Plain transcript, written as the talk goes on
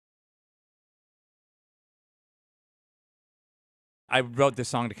I wrote this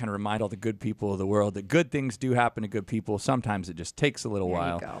song to kind of remind all the good people of the world that good things do happen to good people. Sometimes it just takes a little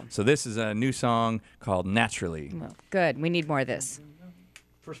while. There you go. So this is a new song called Naturally. Well, good. We need more of this.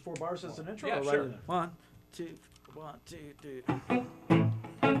 First 4 bars as an intro? Yeah, or sure. Right? 1, 2, 1, 2, 3.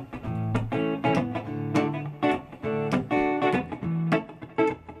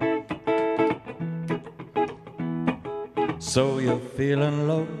 So you're feeling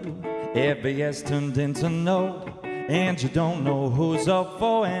low, every yes turned into no, and you don't know who's a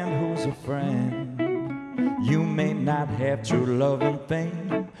foe and who's a friend. You may not have true love and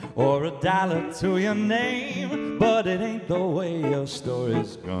fame, or a dollar to your name, but it ain't the way your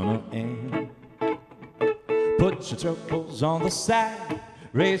story's gonna end. Put your troubles on the side,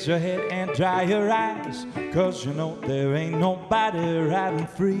 raise your head and dry your eyes, 'cause you know there ain't nobody riding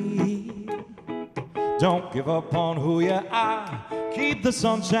free. Don't give up on who you are, keep the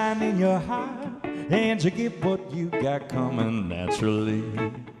sunshine in your heart, and you get what you got coming naturally.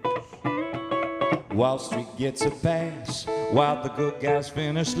 Wall Street gets a pass, while the good guys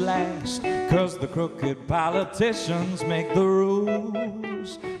finish last, 'cause the crooked politicians make the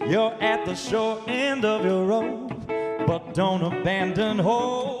rules. You're at the short end of your rope, but don't abandon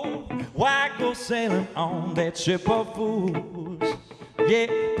hope. Why go sailing on that ship of fools? Yeah,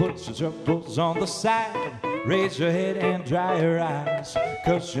 put your troubles on the side, raise your head and dry your eyes,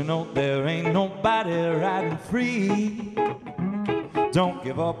 'cause you know there ain't nobody riding free. Don't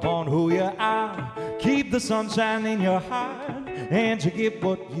give up on who you are, keep the sunshine in your heart, and you get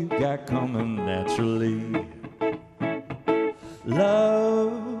what you got coming naturally.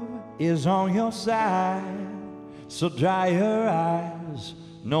 Love is on your side, so dry your eyes,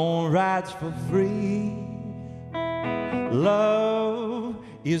 no one rides for free. Love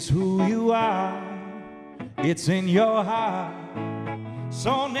is who you are, it's in your heart.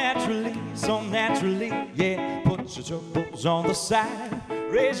 So naturally, yeah. Put your troubles on the side,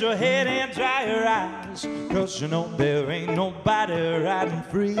 raise your head and dry your eyes, 'cause you know there ain't nobody riding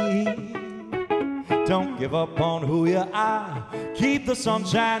free. Don't give up on who you are, keep the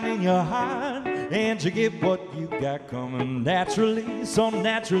sunshine in your heart, and you get what you got coming naturally, so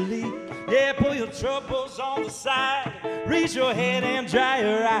naturally. Yeah, put your troubles on the side, raise your head and dry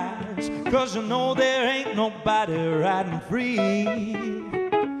your eyes, 'cause you know there ain't nobody riding free.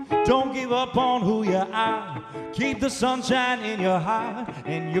 Don't give up on who you are, keep the sunshine in your heart,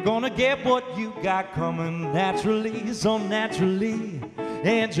 and you're gonna get what you got coming naturally, so naturally.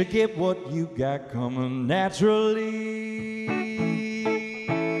 And you get what you got coming naturally.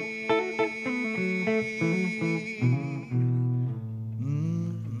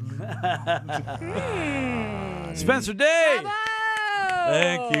 Spencer Day! Bravo!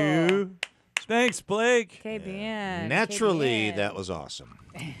 Thank you. Thanks, Blake. Qué bien. Naturally, qué bien. that was awesome.